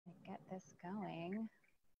going.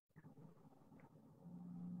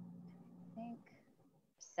 I think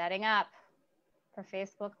setting up for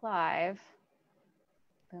Facebook Live.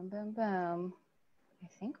 Boom, boom, boom. I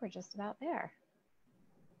think we're just about there.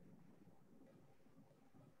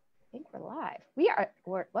 I think we're live.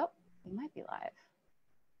 Well, we might be live.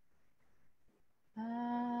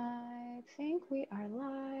 I think we are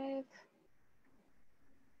live.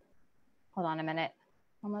 Hold on a minute.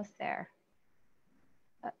 Almost there.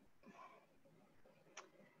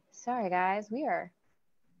 Sorry, guys. Here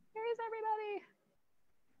is everybody.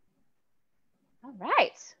 All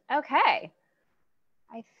right. Okay.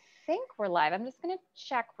 I think we're live. I'm just going to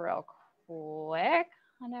check real quick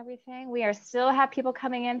on everything. We still have people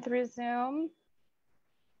coming in through Zoom.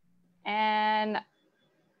 And it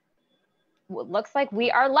looks like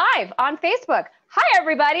we are live on Facebook. Hi,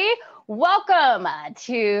 everybody. Welcome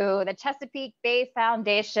to the Chesapeake Bay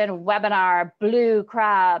Foundation webinar, Blue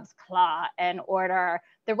Crabs, Claw and Order.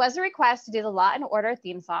 There was a request to do the Law and Order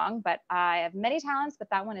theme song, but I have many talents, but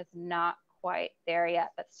that one is not quite there yet.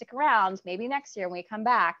 But stick around, maybe next year when we come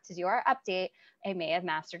back to do our update, I may have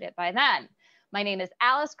mastered it by then. My name is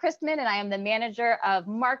Alice Christman, and I am the Manager of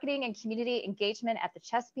Marketing and Community Engagement at the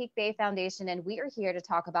Chesapeake Bay Foundation, and we are here to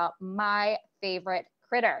talk about my favorite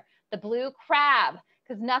critter, the blue crab,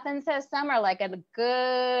 because nothing says summer like a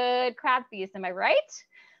good crab feast, am I right?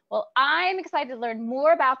 Well, I'm excited to learn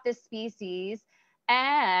more about this species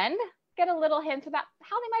and get a little hint about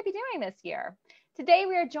how they might be doing this year. Today,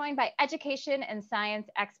 we are joined by education and science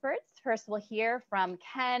experts. First, we'll hear from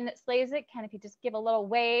Ken Slazik. Ken, if you just give a little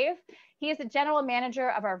wave. He is the general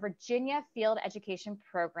manager of our Virginia Field Education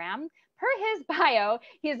Program. Per his bio,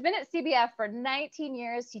 he has been at CBF for 19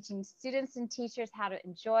 years, teaching students and teachers how to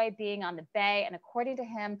enjoy being on the Bay. And according to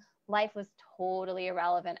him, life was totally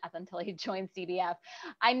irrelevant up until he joined CBF.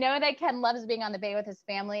 I know that Ken loves being on the Bay with his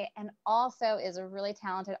family and also is a really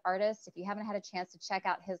talented artist. If you haven't had a chance to check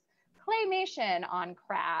out his claymation on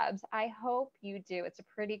crabs, I hope you do. It's a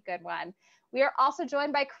pretty good one. We are also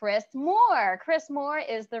joined by Chris Moore. Chris Moore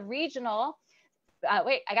is the regional,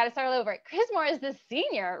 I got to start all over. Chris Moore is the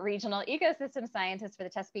senior regional ecosystem scientist for the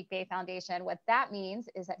Chesapeake Bay Foundation. What that means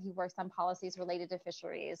is that he works on policies related to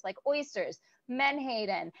fisheries like oysters,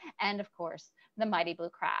 menhaden, and of course, the mighty blue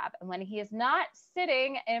crab. And when he is not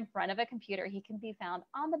sitting in front of a computer, he can be found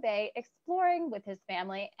on the Bay exploring with his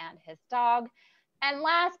family and his dog. And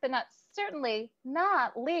last but certainly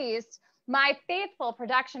not least, my faithful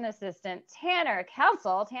production assistant, Tanner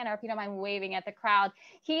Council. Tanner, if you don't mind waving at the crowd,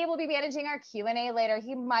 he will be managing our Q&A later.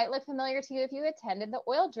 He might look familiar to you if you attended the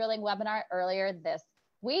oil drilling webinar earlier this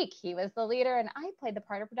week. He was the leader and I played the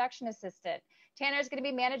part of production assistant. Tanner is going to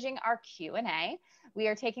be managing our Q&A. We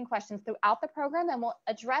are taking questions throughout the program and we'll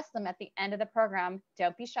address them at the end of the program.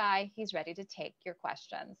 Don't be shy. He's ready to take your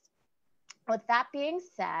questions. With that being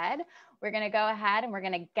said, we're going to go ahead and we're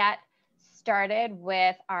going to get started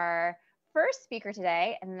with our first speaker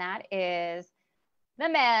today, and that is the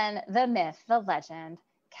man, the myth, the legend,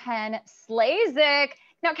 Ken Slazik.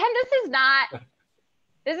 Now, Ken,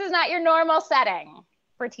 this is not your normal setting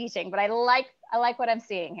for teaching, but I like what I'm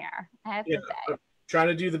seeing here, I have to say. I'm trying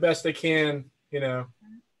to do the best I can, you know.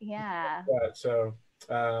 Yeah.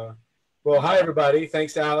 Well, hi, everybody.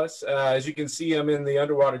 Thanks, Alice. As you can see, I'm in the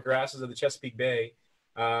underwater grasses of the Chesapeake Bay.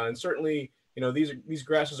 And certainly, you know, these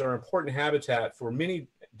grasses are an important habitat for many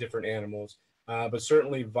different animals, but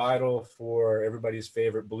certainly vital for everybody's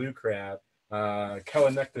favorite blue crab,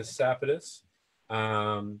 Calanectus sapidus.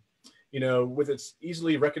 You know, with its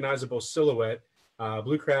easily recognizable silhouette,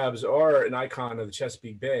 blue crabs are an icon of the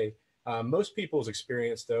Chesapeake Bay. Most people's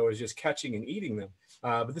experience, though, is just catching and eating them.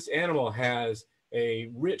 But this animal has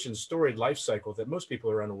a rich and storied life cycle that most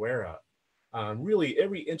people are unaware of. Really,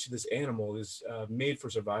 every inch of this animal is made for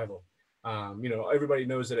survival. You know, everybody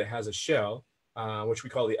knows that it has a shell, which we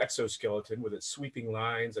call the exoskeleton, with its sweeping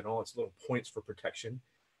lines and all its little points for protection.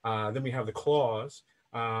 Then we have the claws.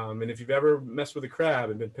 And if you've ever messed with a crab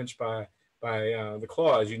and been pinched by the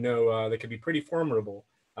claws, you know they can be pretty formidable.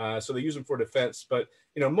 So they use them for defense, but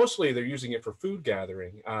you know, mostly they're using it for food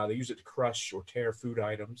gathering. They use it to crush or tear food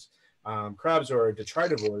items. Crabs are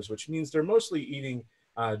detritivores, which means they're mostly eating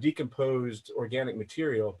decomposed organic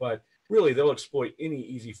material, but really they'll exploit any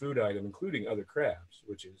easy food item, including other crabs,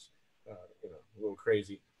 which is you know, a little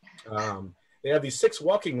crazy. They have these 6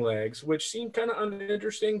 walking legs, which seem kind of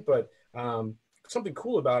uninteresting, but something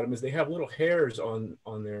cool about them is they have little hairs on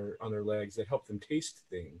their legs that help them taste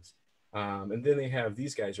things. And then they have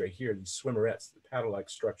these guys right here, these swimmerettes, the paddle-like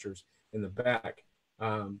structures in the back.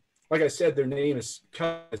 Like I said, their name is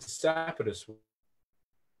sapidus,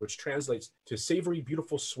 which translates to savory,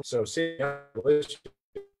 beautiful swim. So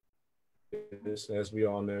Sapidus, as we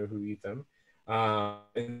all know who eat them.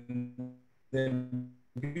 And then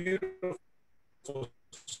beautiful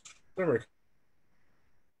swimmer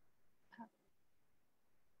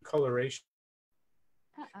coloration.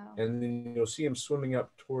 Uh-oh. And then you'll see them swimming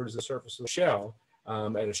up towards the surface of the shell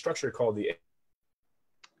at a structure called the.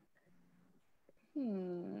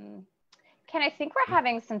 Ken, I think we're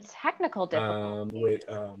having some technical difficulties.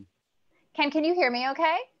 Ken, can you hear me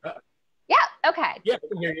okay? Yeah, okay. Yeah, I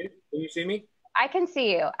can hear you. Can you see me? I can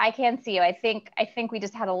see you. I can see you. I think we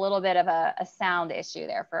just had a little bit of a sound issue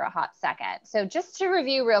there for a hot second. So just to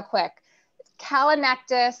review real quick,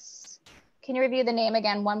 Calanectis, can you review the name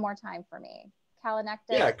again one more time for me? Calanectis?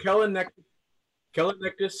 Yeah, Calanectis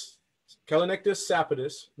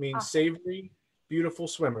sapidus means savory, beautiful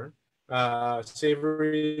swimmer.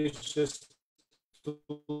 Savory is just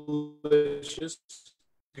delicious,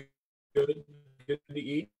 good to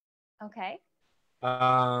eat. Okay.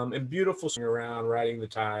 And beautiful around riding the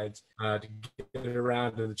tides to get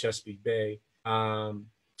around to the Chesapeake Bay.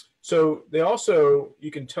 So they also, you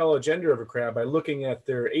can tell a gender of a crab by looking at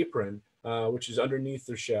their apron, which is underneath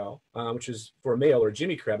their shell, which is for a male or a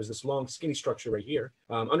Jimmy crab is this long skinny structure right here.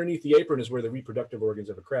 Underneath the apron is where the reproductive organs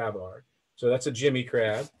of a crab are. So that's a Jimmy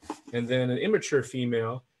crab. And then an immature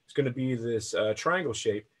female is going to be this triangle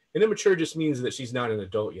shape. And immature just means that she's not an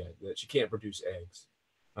adult yet, that she can't produce eggs.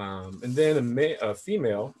 And then a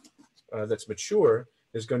female that's mature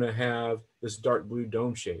is going to have this dark blue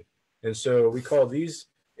dome shape. And so we call these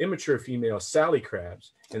immature females Sally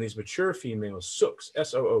crabs, and these mature females Sooks,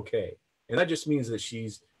 S-O-O-K. And that just means that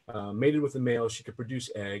she's mated with a male, she could produce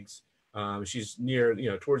eggs. She's near,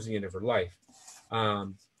 towards the end of her life.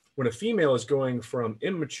 When a female is going from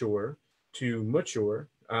immature to mature,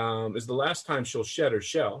 is the last time she'll shed her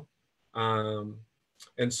shell.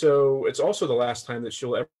 And so it's also the last time that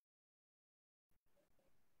she'll ever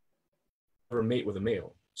mate with a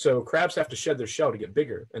male. So crabs have to shed their shell to get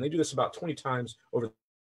bigger, and they do this about 20 times over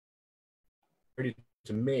ready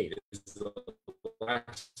to mate. Is the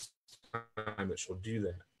last time that she'll do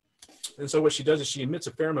that. And so what she does is she emits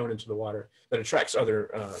a pheromone into the water that attracts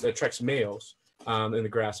males in the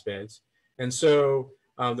grass beds. And so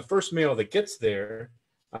the first male that gets there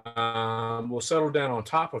will settle down on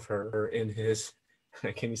top of her in his.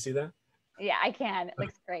 Can you see that? Yeah, I can. It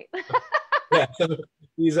looks great. Yeah, so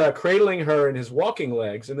he's cradling her in his walking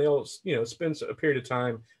legs, and they'll, spend a period of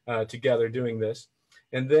time together doing this.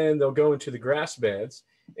 And then they'll go into the grass beds,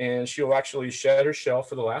 and she'll actually shed her shell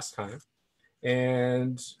for the last time.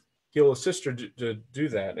 And he'll assist her to do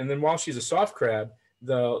that. And then while she's a soft crab,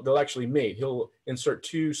 they'll actually mate. He'll insert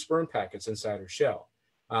 2 sperm packets inside her shell.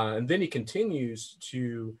 And then he continues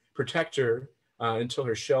to protect her until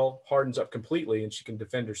her shell hardens up completely and she can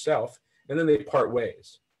defend herself. And then they part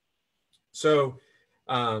ways. So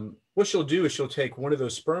what she'll do is she'll take one of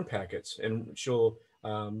those sperm packets and she'll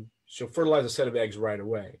fertilize a set of eggs right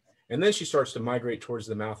away. And then she starts to migrate towards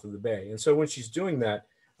the mouth of the bay. And so when she's doing that,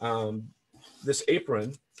 this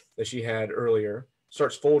apron that she had earlier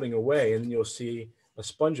starts folding away, and then you'll see a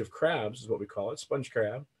sponge of crabs is what we call it, sponge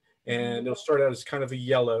crab. And it'll start out as kind of a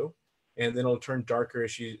yellow, and then it'll turn darker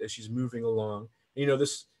as she's moving along.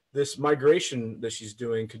 This migration that she's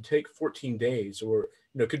doing could take 14 days, or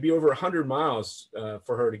could be over 100 miles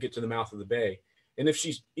for her to get to the mouth of the bay. And if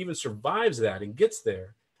she even survives that and gets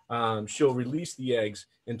there, she'll release the eggs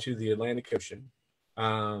into the Atlantic Ocean,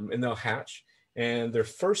 and they'll hatch. And their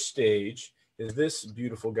first stage is this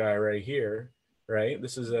beautiful guy right here, right?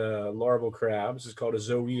 This is a larval crab. This is called a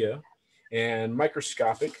zoea, and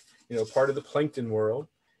microscopic, part of the plankton world.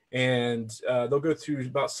 And they'll go through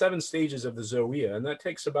about 7 stages of the zoea, and that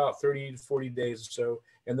takes about 30 to 40 days or so.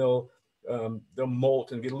 And they'll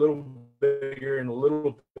molt and get a little bigger and a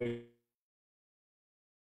little bigger.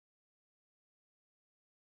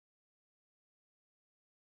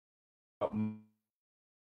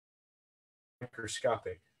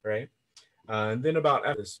 Microscopic, right? And then about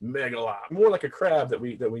this megalop, more like a crab that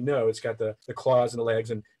we know. It's got the claws and the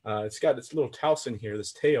legs, and it's got this little talus here,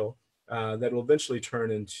 this tail that will eventually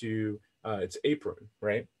turn into its apron,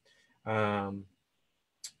 right? And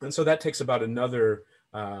so that takes about another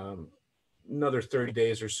 30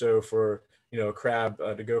 days or so for a crab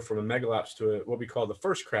to go from a megalops to what we call the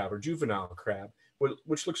first crab or juvenile crab,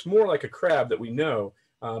 which looks more like a crab that we know.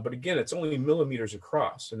 But again, it's only millimeters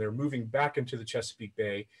across, and they're moving back into the Chesapeake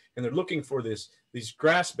Bay, and they're looking for these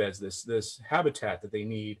grass beds, this habitat that they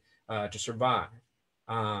need to survive.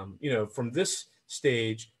 From this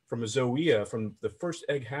stage, from a zoea, from the first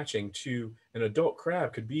egg hatching to an adult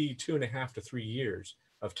crab could be 2.5 to 3 years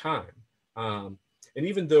of time. And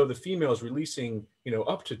even though the female is releasing,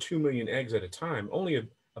 up to 2 million eggs at a time, only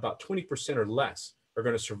about 20% or less are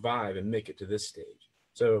going to survive and make it to this stage.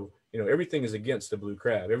 So, everything is against the blue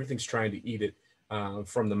crab. Everything's trying to eat it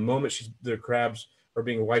from the moment the crabs are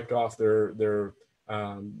being wiped off the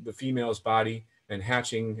female's body and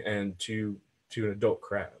hatching and to an adult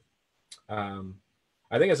crab.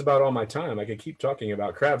 I think that's about all my time. I could keep talking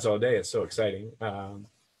about crabs all day. It's so exciting. But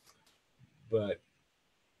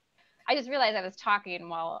I just realized I was talking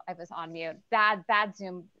while I was on mute. Bad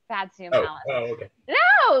Zoom, Alice. oh, okay.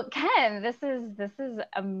 No, Ken, this is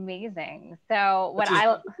amazing. So what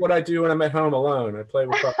I do when I'm at home alone. I play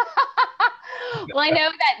with. Well, I know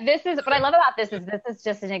that what I love about this is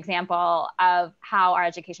just an example of how our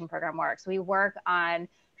education program works. We work on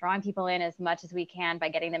drawing people in as much as we can by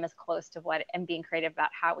getting them as close to and being creative about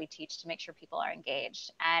how we teach to make sure people are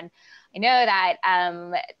engaged. And I know that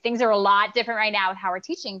things are a lot different right now with how we're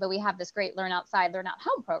teaching, but we have this great Learn Outside, Learn Out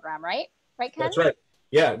Home program, right? Right, Ken? That's right.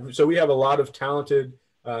 Yeah. So we have a lot of talented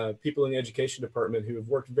people in the education department who have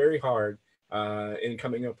worked very hard in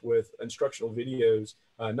coming up with instructional videos,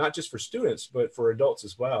 not just for students, but for adults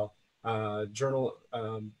as well. Journal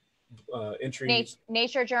entries.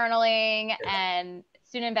 Nature journaling, yes. And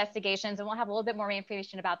student investigations. And we'll have a little bit more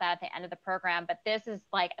information about that at the end of the program. But this is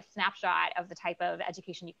like a snapshot of the type of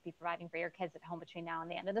education you could be providing for your kids at home between now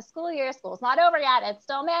and the end of the school year. School's not over yet. It's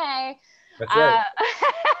still May. That's right.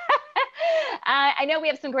 I know we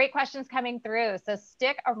have some great questions coming through. So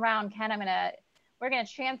stick around, Ken. We're going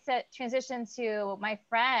to transition to my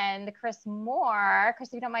friend, Chris Moore. Chris,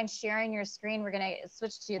 if you don't mind sharing your screen, we're going to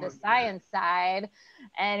switch to the science side.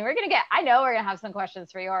 And I know we're going to have some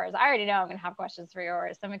questions for yours. I already know I'm going to have questions for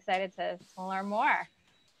yours. So I'm excited to learn more.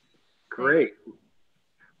 Great.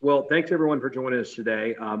 Well, thanks everyone for joining us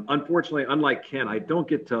today. Unfortunately, unlike Ken, I don't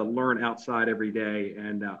get to learn outside every day.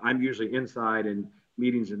 And I'm usually inside in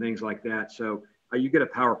meetings and things like that. So you get a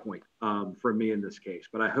PowerPoint from me in this case,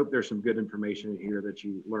 but I hope there's some good information in here that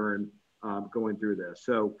you learn going through this.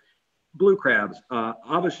 So blue crabs,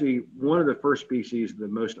 obviously one of the first species, the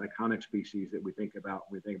most iconic species that we think about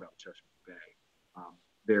when we think about the Chesapeake Bay.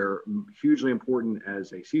 They're hugely important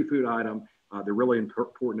as a seafood item. They're really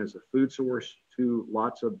important as a food source to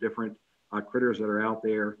lots of different critters that are out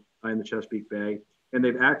there in the Chesapeake Bay. And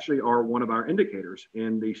they actually are one of our indicators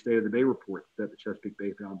in the State of the Bay report that the Chesapeake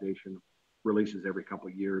Bay Foundation releases every couple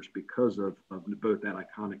of years because of both that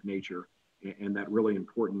iconic nature and that really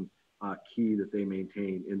important key that they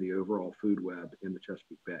maintain in the overall food web in the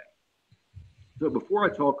Chesapeake Bay. So before I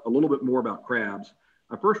talk a little bit more about crabs,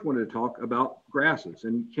 I first wanted to talk about grasses,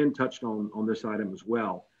 and Ken touched on this item as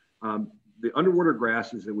well. The underwater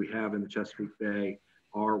grasses that we have in the Chesapeake Bay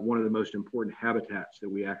are one of the most important habitats that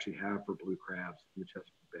we actually have for blue crabs in the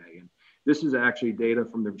Chesapeake Bay. And this is actually data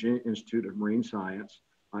from the Virginia Institute of Marine Science.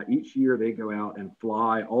 Each year they go out and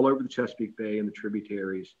fly all over the Chesapeake Bay and the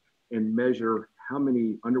tributaries and measure how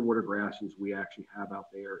many underwater grasses we actually have out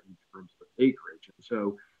there in terms of acreage. And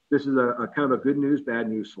so this is a kind of a good news, bad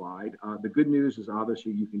news slide. The good news is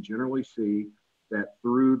obviously you can generally see that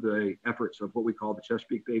through the efforts of what we call the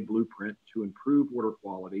Chesapeake Bay Blueprint to improve water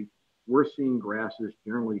quality, we're seeing grasses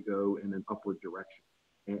generally go in an upward direction.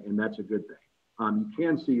 And that's a good thing. You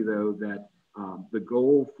can see though that the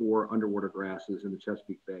goal for underwater grasses in the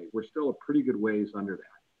Chesapeake Bay, we're still a pretty good ways under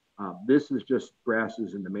that. This is just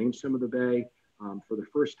grasses in the main stem of the bay. For the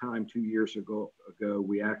first time 2 years ago,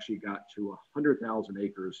 we actually got to 100,000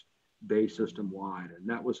 acres bay system wide. And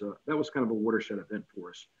that was kind of a watershed event for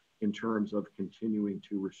us in terms of continuing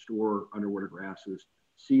to restore underwater grasses,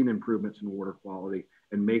 seeing improvements in water quality,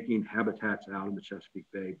 and making habitats out in the Chesapeake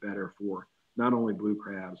Bay better for not only blue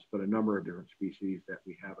crabs, but a number of different species that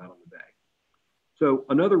we have out on the bay. So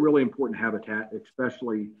another really important habitat,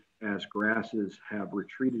 especially as grasses have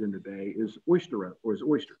retreated in the bay, is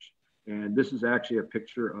oysters. And this is actually a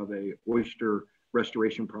picture of a oyster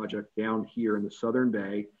restoration project down here in the Southern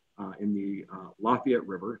Bay in the Lafayette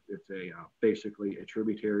River. It's basically a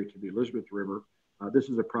tributary to the Elizabeth River. This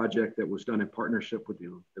is a project that was done in partnership with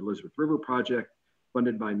the Elizabeth River Project,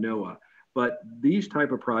 funded by NOAA. But these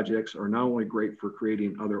type of projects are not only great for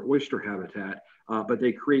creating other oyster habitat, but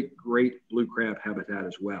they create great blue crab habitat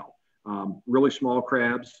as well. Really small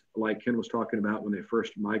crabs, like Ken was talking about, when they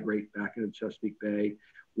first migrate back into the Chesapeake Bay,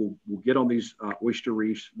 will get on these oyster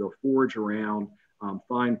reefs. They'll forage around,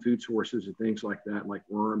 find food sources and things like that, like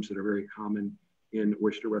worms that are very common in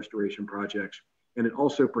oyster restoration projects. And it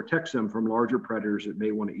also protects them from larger predators that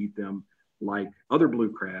may want to eat them, like other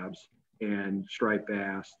blue crabs and striped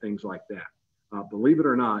bass, things like that. Believe it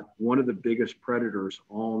or not, one of the biggest predators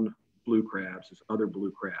on blue crabs is other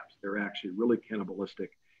blue crabs. They're actually really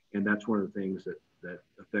cannibalistic, and that's one of the things that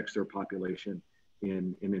affects their population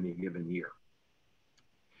in any given year.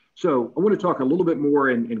 So I want to talk a little bit more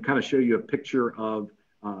and kind of show you a picture of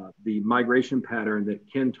the migration pattern that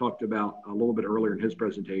Ken talked about a little bit earlier in his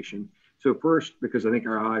presentation. So first, because I think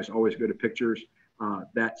our eyes always go to pictures,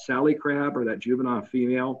 that Sally crab or that juvenile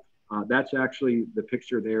female, that's actually the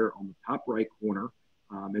picture there on the top right corner.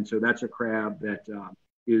 And so that's a crab that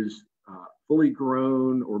is fully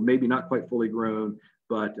grown, or maybe not quite fully grown,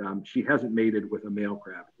 but she hasn't mated with a male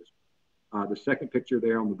crab at this point. The second picture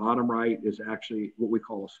there on the bottom right is actually what we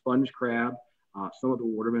call a sponge crab. Some of the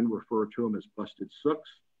watermen refer to them as busted sooks.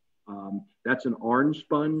 That's an orange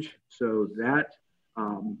sponge. So that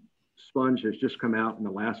sponge has just come out in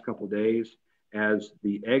the last couple of days. As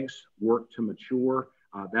the eggs work to mature,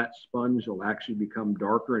 that sponge will actually become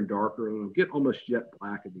darker and darker, and it'll get almost jet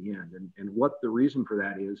black at the end. And what the reason for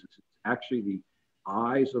that is it's actually the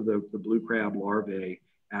eyes of the blue crab larvae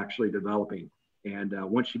actually developing. And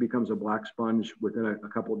once she becomes a black sponge within a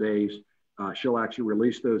couple of days, she'll actually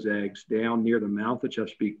release those eggs down near the mouth of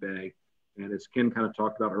Chesapeake Bay. And as Ken kind of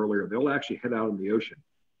talked about earlier, they'll actually head out in the ocean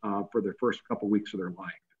for the first couple of weeks of their life.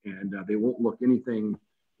 And they won't look anything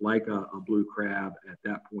like a blue crab at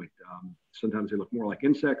that point. Sometimes they look more like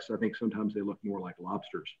insects. I think sometimes they look more like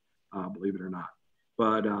lobsters, believe it or not.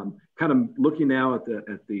 But kind of looking now at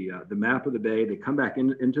the map of the bay, they come back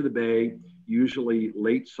into the bay, usually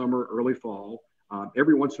late summer, early fall.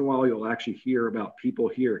 Every once in a while, you'll actually hear about people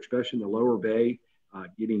here, especially in the lower bay,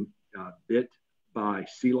 getting bit by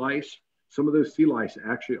sea lice. Some of those sea lice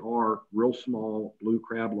actually are real small blue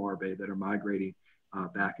crab larvae that are migrating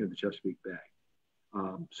back into the Chesapeake Bay.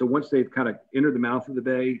 So once they've kind of entered the mouth of the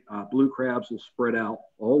bay, blue crabs will spread out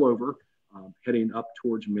all over, heading up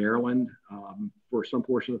towards Maryland for some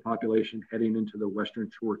portion of the population, heading into the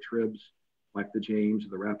Western Shore tribs like the James,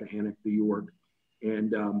 the Rappahannock, the York.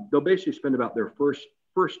 And they'll basically spend about their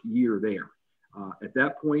first year there. At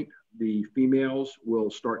that point, the females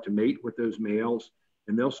will start to mate with those males,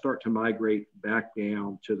 and they'll start to migrate back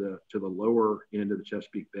down to the lower end of the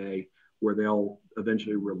Chesapeake Bay, where they'll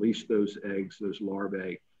eventually release those eggs, those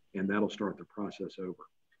larvae, and that'll start the process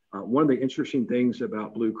over. One of the interesting things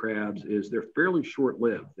about blue crabs is they're fairly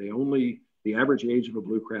short-lived. The average age of a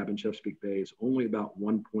blue crab in Chesapeake Bay is only about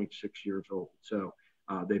 1.6 years old. So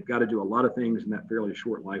they've got to do a lot of things in that fairly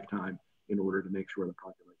short lifetime in order to make sure the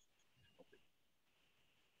population is healthy.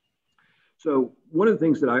 So one of the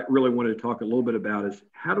things that I really wanted to talk a little bit about is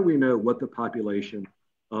how do we know what the population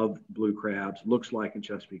of blue crabs looks like in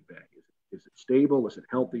Chesapeake Bay? Is it stable? Is it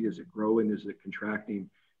healthy? Is it growing? Is it contracting?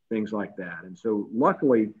 Things like that. And so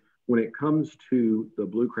luckily, when it comes to the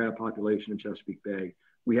blue crab population in Chesapeake Bay,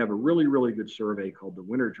 we have a really, really good survey called the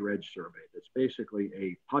Winter Dredge Survey. That's basically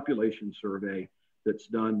a population survey that's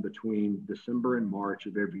done between December and March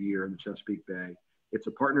of every year in the Chesapeake Bay. It's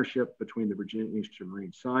a partnership between the Virginia Institute of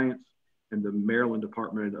Marine Science and the Maryland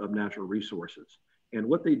Department of Natural Resources. And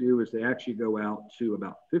what they do is they actually go out to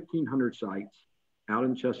about 1,500 sites out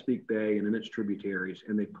in Chesapeake Bay and in its tributaries,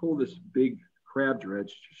 and they pull this big crab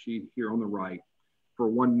dredge sheet here on the right for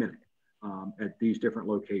 1 minute at these different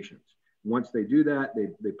locations. Once they do that,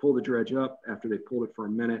 they pull the dredge up after they pulled it for a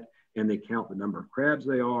minute, and they count the number of crabs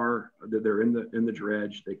that they're in the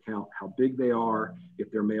dredge. They count how big they are, if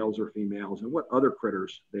they're males or females, and what other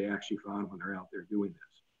critters they actually find when they're out there doing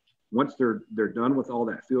this. Once they're done with all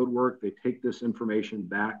that field work, they take this information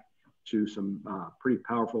back to some pretty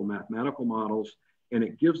powerful mathematical models, and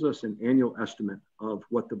it gives us an annual estimate of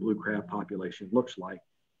what the blue crab population looks like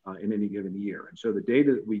in any given year. And so the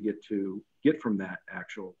data that we get from that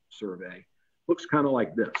actual survey looks kind of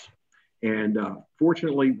like this. And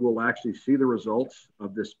fortunately, we'll actually see the results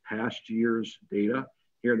of this past year's data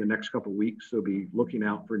here in the next couple of weeks. So be looking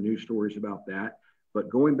out for news stories about that. But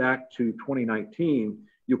going back to 2019,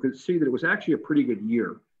 you could see that it was actually a pretty good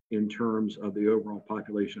year in terms of the overall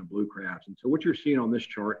population of blue crabs. And so what you're seeing on this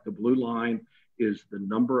chart, the blue line is the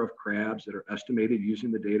number of crabs that are estimated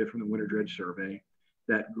using the data from the Winter Dredge Survey.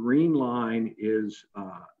 That green line is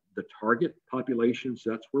the target population.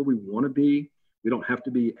 So that's where we want to be. We don't have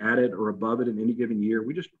to be at it or above it in any given year.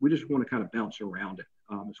 We just want to kind of bounce around it.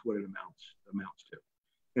 Is what it amounts to.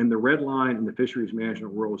 And the red line in the fisheries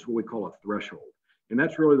management world is what we call a threshold. And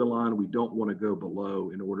that's really the line we don't want to go below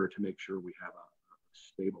in order to make sure we have a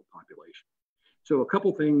stable population. So a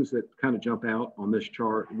couple things that kind of jump out on this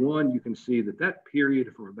chart. One, you can see that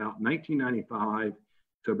period from about 1995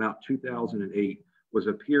 to about 2008 was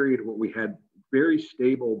a period where we had very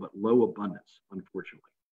stable but low abundance, unfortunately.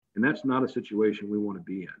 And that's not a situation we want to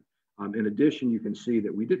be in. In addition, you can see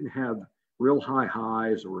that we didn't have real high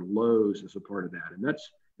highs or lows as a part of that. And that's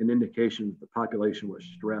an indication that the population was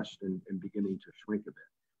stressed and beginning to shrink a bit.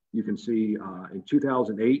 You can see in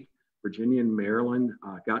 2008, Virginia and Maryland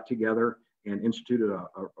got together and instituted a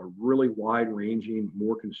really wide-ranging,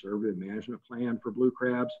 more conservative management plan for blue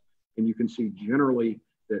crabs. And you can see generally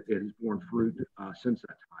that it has borne fruit since that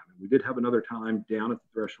time. And we did have another time down at the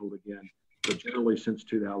threshold again, but generally since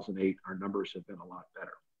 2008, our numbers have been a lot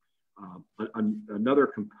better. Another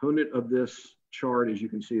component of this chart is you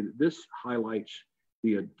can see that this highlights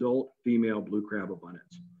the adult female blue crab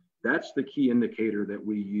abundance. That's the key indicator that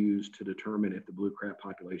we use to determine if the blue crab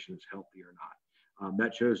population is healthy or not.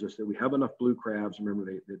 That shows us that we have enough blue crabs. Remember,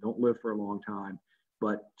 they don't live for a long time,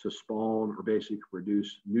 but to spawn or basically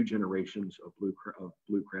produce new generations of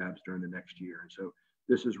blue crabs during the next year. And so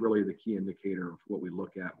this is really the key indicator of what we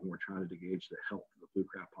look at when we're trying to gauge the health of the blue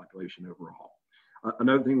crab population overall.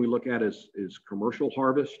 Another thing we look at is commercial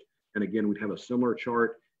harvest. And again, we'd have a similar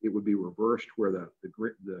chart. It would be reversed where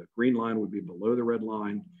the green line would be below the red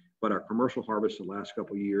line. But our commercial harvest the last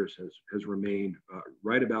couple of years has remained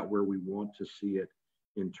right about where we want to see it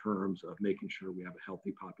in terms of making sure we have a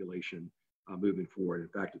healthy population moving forward. In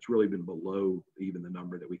fact, it's really been below even the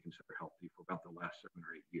number that we consider healthy for about the last 7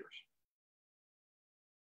 or 8 years.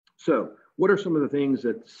 So what are some of the things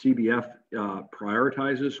that CBF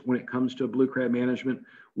prioritizes when it comes to blue crab management?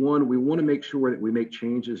 One, we want to make sure that we make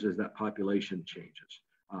changes as that population changes.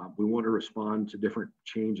 We want to respond to different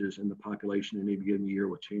changes in the population in any given year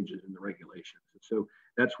with changes in the regulations. So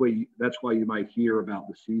that's why you might hear about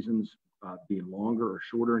the seasons being longer or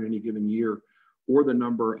shorter in any given year, or the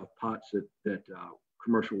number of pots that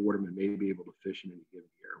commercial watermen may be able to fish in any given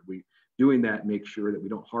year. Doing that makes sure that we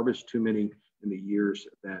don't harvest too many in the years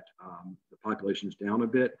that the population is down a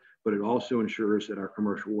bit, but it also ensures that our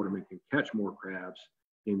commercial watermen can catch more crabs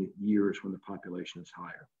in years when the population is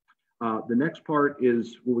higher. The next part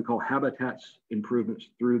is what we call habitats improvements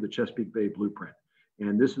through the Chesapeake Bay Blueprint.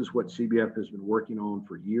 And this is what CBF has been working on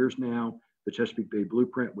for years now. The Chesapeake Bay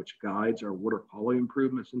Blueprint, which guides our water quality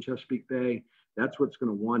improvements in Chesapeake Bay. That's what's going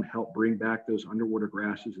to, one, help bring back those underwater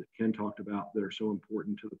grasses that Ken talked about that are so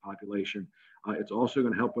important to the population. It's also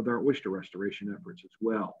going to help with our oyster restoration efforts as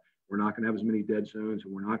well. We're not going to have as many dead zones,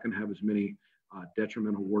 and we're not going to have as many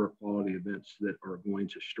detrimental water quality events that are going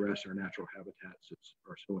to stress our natural habitats that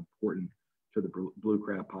are so important to the blue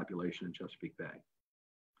crab population in Chesapeake Bay.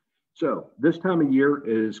 So this time of year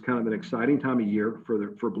is kind of an exciting time of year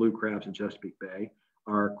for blue crabs in Chesapeake Bay.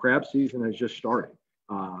 Our crab season has just started.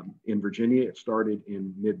 In Virginia, it started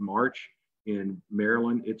in mid-March. In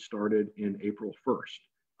Maryland, it started in April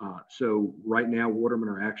 1st. So right now, watermen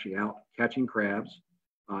are actually out catching crabs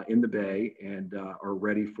in the bay and are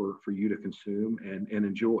ready for you to consume and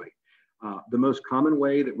enjoy. The most common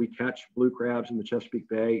way that we catch blue crabs in the Chesapeake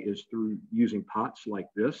Bay is through using pots like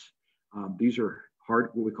this. These are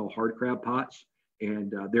what we call hard crab pots,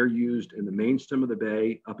 and they're used in the main stem of the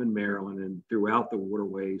bay up in Maryland and throughout the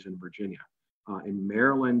waterways in Virginia. In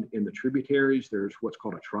Maryland, in the tributaries, there's what's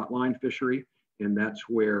called a trot line fishery, and that's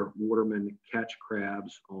where watermen catch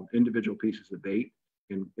crabs on individual pieces of bait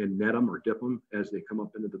and net them or dip them as they come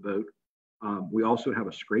up into the boat. We also have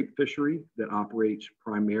a scrape fishery that operates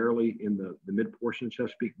primarily in the mid portion of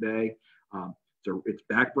Chesapeake Bay. So it's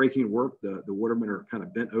backbreaking work. The watermen are kind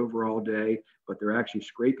of bent over all day, but they're actually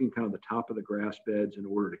scraping kind of the top of the grass beds in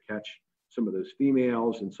order to catch some of those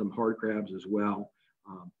females and some hard crabs as well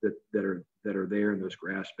that are there in those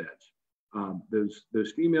grass beds.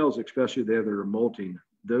 Those females, especially there that are molting,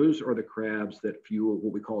 those are the crabs that fuel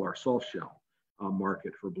what we call our soft shell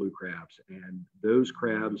market for blue crabs. And those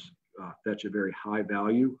crabs fetch a very high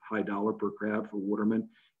value, high dollar per crab for watermen,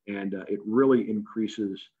 and it really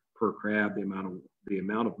increases per crab the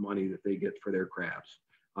amount of money that they get for their crabs.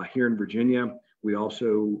 Here in Virginia, we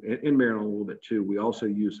also, in Maryland a little bit too, we also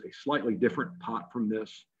use a slightly different pot from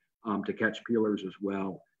this to catch peelers as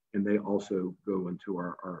well, and they also go into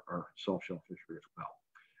our soft shell fishery as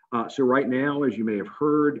well. So right now, as you may have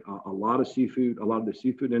heard, a lot of the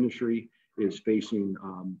seafood industry is facing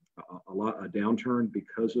a downturn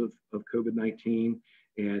because of COVID-19.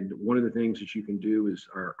 And one of the things that you can do is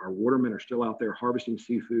our watermen are still out there harvesting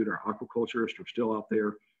seafood. Our aquaculturists are still out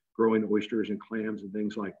there growing oysters and clams and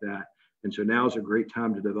things like that. And so now is a great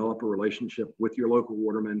time to develop a relationship with your local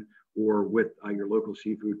waterman or with your local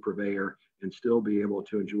seafood purveyor and still be able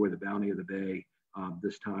to enjoy the bounty of the bay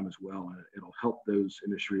this time as well. And it'll help those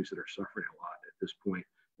industries that are suffering a lot at this point.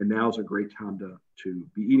 And now is a great time to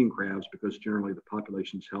be eating crabs because generally the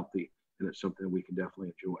population is healthy and it's something we can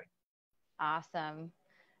definitely enjoy. Awesome.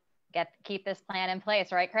 Keep this plan in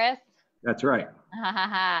place, right, Chris? That's right.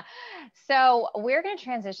 So we're going to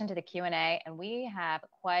transition to the Q&A, and we have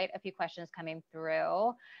quite a few questions coming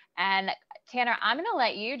through. And Tanner, I'm going to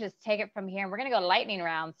let you just take it from here. And we're going to go lightning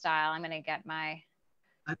round style. I'm going to get my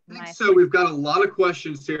I think so. We've got a lot of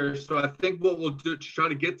questions here. So I think what we'll do to try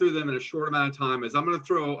to get through them in a short amount of time is I'm going to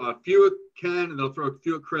throw a few at Ken and then I'll throw a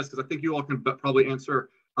few at Chris, because I think you all can probably answer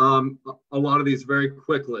a lot of these very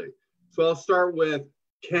quickly. So I'll start with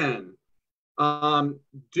Ken.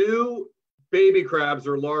 Do baby crabs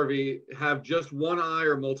or larvae have just one eye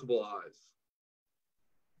or multiple eyes?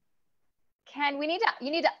 Ken, you need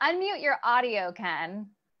to unmute your audio, Ken.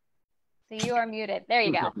 So you are muted. There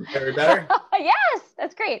you go. Very better? Yes,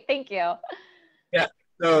 that's great. Thank you. Yeah.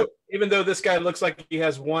 So even though this guy looks like he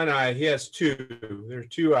has one eye, he has two. There are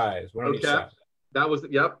two eyes, one on each side. That was,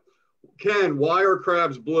 yep. Ken, why are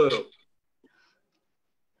crabs blue?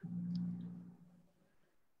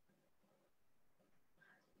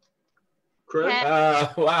 Chris?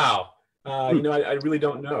 Wow. You know, I really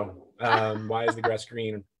don't know. Why is the grass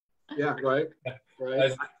green? Yeah, right.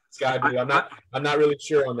 Right. Sky blue. I'm not really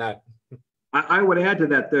sure on that. I would add to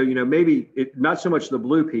that, though, you know, maybe not so much the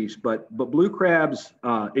blue piece, but blue crabs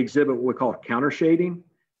exhibit what we call counter shading,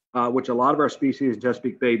 which a lot of our species in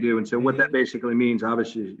Chesapeake Bay do. And so what that basically means,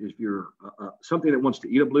 obviously, is if you're something that wants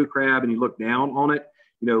to eat a blue crab and you look down on it,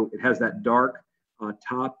 you know, it has that dark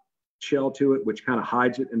top shell to it, which kind of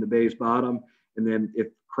hides it in the bay's bottom. And then if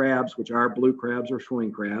crabs, which are blue crabs or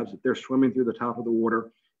swimming crabs, if they're swimming through the top of the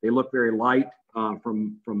water, they look very light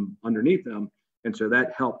from underneath them. And so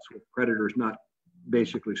that helps with predators not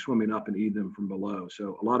basically swimming up and eating them from below.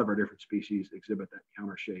 So a lot of our different species exhibit that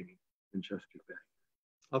counter shading in Chesapeake Bay.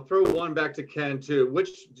 I'll throw one back to Ken too.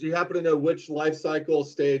 Do you happen to know which life cycle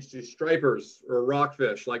stage do stripers or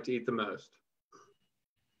rockfish like to eat the most?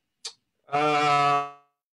 Well,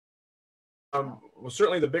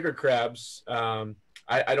 certainly the bigger crabs. I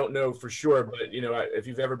don't know for sure, but you know, if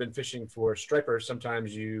you've ever been fishing for stripers,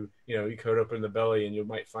 sometimes you coat open the belly and you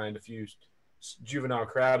might find a few juvenile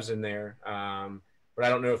crabs in there, but I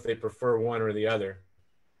don't know if they prefer one or the other.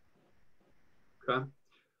 Okay.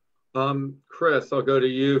 Chris, I'll go to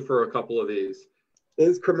you for a couple of these.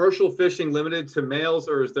 Is commercial fishing limited to males,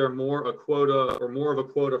 or is there more of a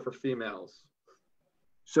quota for females?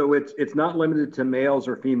 So it's not limited to males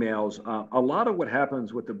or females. A lot of what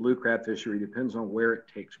happens with the blue crab fishery depends on where it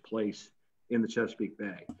takes place in the Chesapeake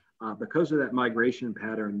Bay. Because of that migration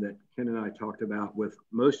pattern that Ken and I talked about, with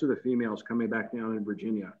most of the females coming back down in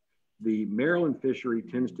Virginia, the Maryland fishery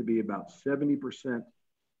tends to be about 70%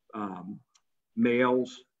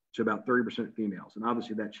 males to about 30% females. And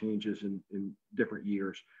obviously that changes in different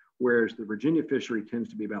years, whereas the Virginia fishery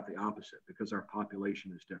tends to be about the opposite because our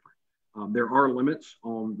population is different. There are limits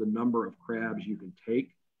on the number of crabs you can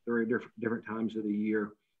take during different times of the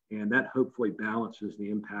year, and that hopefully balances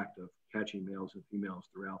the impact of catching males and females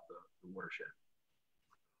throughout the watershed.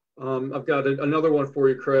 I've got another one for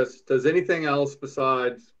you, Chris. Does anything else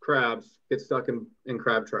besides crabs get stuck in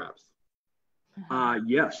crab traps?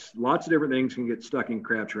 Yes, lots of different things can get stuck in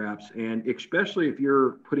crab traps, and especially if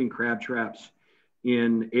you're putting crab traps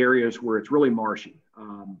in areas where it's really marshy.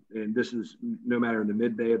 And this is no matter in the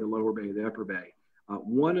mid bay, the lower bay, the upper bay.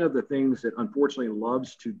 One of the things that unfortunately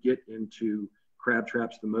loves to get into crab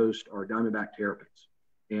traps the most are diamondback terrapins.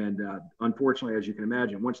 And unfortunately, as you can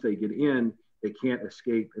imagine, once they get in, they can't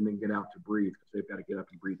escape and then get out to breathe because they've got to get up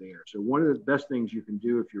and breathe air. So one of the best things you can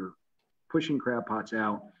do if you're pushing crab pots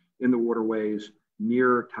out in the waterways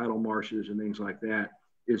near tidal marshes and things like that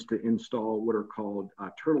is to install what are called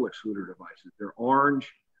turtle excluder devices. They're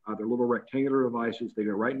orange, they're little rectangular devices. They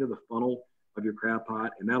go right into the funnel of your crab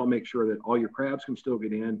pot, and that'll make sure that all your crabs can still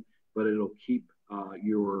get in, but it'll keep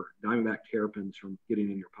your diamondback terrapins from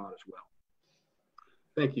getting in your pot as well.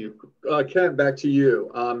 Thank you. Ken, back to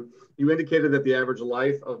you. You indicated that the average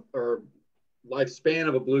lifespan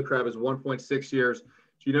of a blue crab is 1.6 years.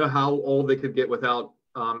 Do you know how old they could get without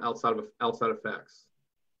outside effects?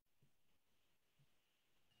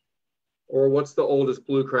 Or what's the oldest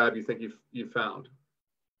blue crab you think you've found?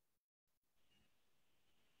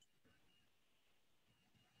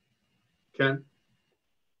 Ken?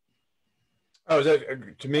 Oh, is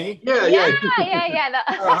that to me? Yeah. Yeah.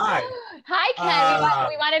 Oh, hi. Hi, Ken.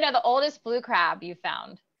 We want to know the oldest blue crab you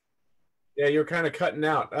found. Yeah, you're kind of cutting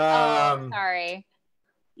out. Sorry.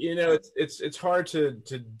 You know, it's hard to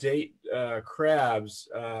date crabs.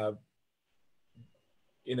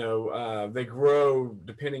 They grow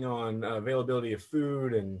depending on availability of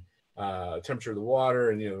food and temperature of the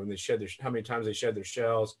water, and when they shed how many times they shed their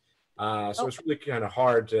shells. So it's really kind of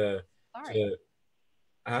hard to. Sorry.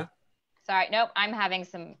 Sorry. Nope. I'm having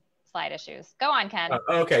some slide issues. Go on, Ken.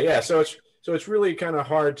 Okay. Yeah. So it's really kind of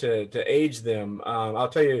hard to age them. I'll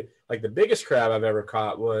tell you, like the biggest crab I've ever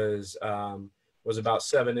caught was about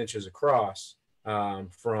 7 inches across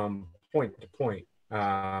from point to point.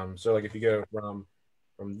 So like if you go from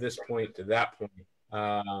from this point to that point.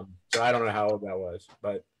 So I don't know how old that was,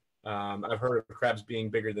 but I've heard of crabs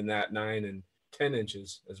being bigger than that, 9 and 10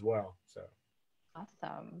 inches as well. So.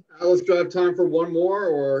 Awesome. Alice, do I have time for one more,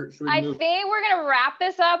 or should we I move? think we're going to wrap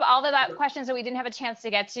this up. All of that questions that we didn't have a chance to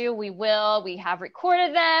get to, we will. We have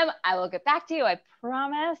recorded them. I will get back to you, I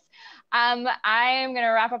promise. I am going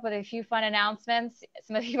to wrap up with a few fun announcements.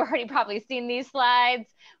 Some of you have already probably seen these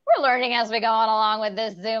slides. We're learning as we go on along with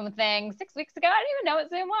this Zoom thing. 6 weeks ago, I didn't even know what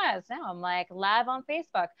Zoom was. Now I'm like live on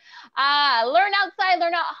Facebook. Learn outside,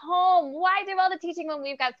 learn at home. Why do all the teaching when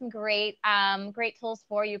we've got some great tools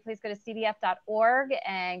for you? Please go to cbf.org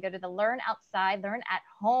and go to the Learn Outside, Learn at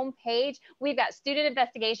Home page. We've got student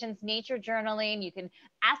investigations, nature journaling. You can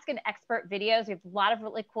ask an expert videos. We have a lot of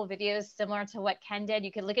really cool videos similar to what Ken did.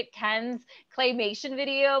 You can look at Ken's claymation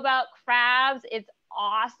video about crabs. It's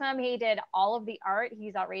awesome. He did all of the art.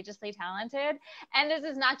 He's outrageously talented. And this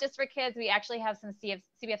is not just for kids. We actually have some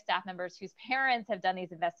CBF staff members whose parents have done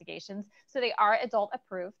these investigations. So they are adult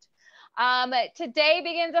approved. Today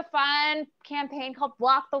begins a fun campaign called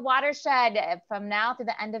Walk the Watershed. From now through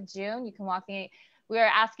the end of June, you can walk we are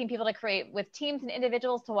asking people to create with teams and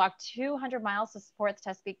individuals to walk 200 miles to support the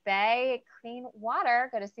Chesapeake Bay clean water.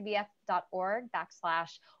 Go to cbf.org/walk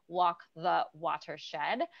the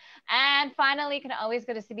watershed. And finally, you can always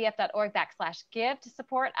go to cbf.org/give to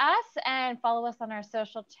support us and follow us on our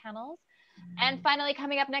social channels. And finally,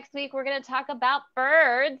 coming up next week, we're going to talk about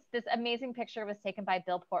birds. This amazing picture was taken by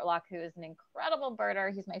Bill Portlock, who is an incredible birder.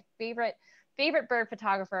 He's my favorite bird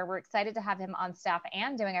photographer. We're excited to have him on staff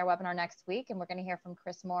and doing our webinar next week. And we're going to hear from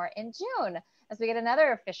Chris Moore in June as we get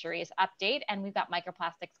another fisheries update. And we've got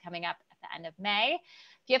microplastics coming up at the end of May.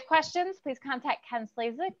 If you have questions, please contact Ken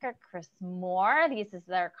Slazik or Chris Moore. This is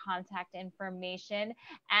their contact information.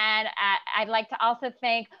 And I'd like to also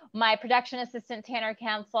thank my production assistant, Tanner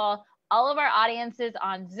Cancel, all of our audiences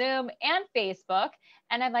on Zoom and Facebook.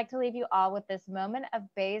 And I'd like to leave you all with this moment of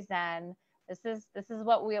Bay Zen. This is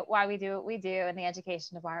why we do what we do in the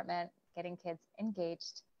education department, getting kids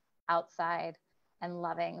engaged outside and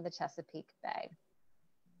loving the Chesapeake Bay.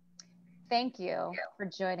 Thank you for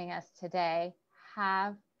joining us today.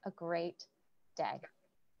 Have a great day.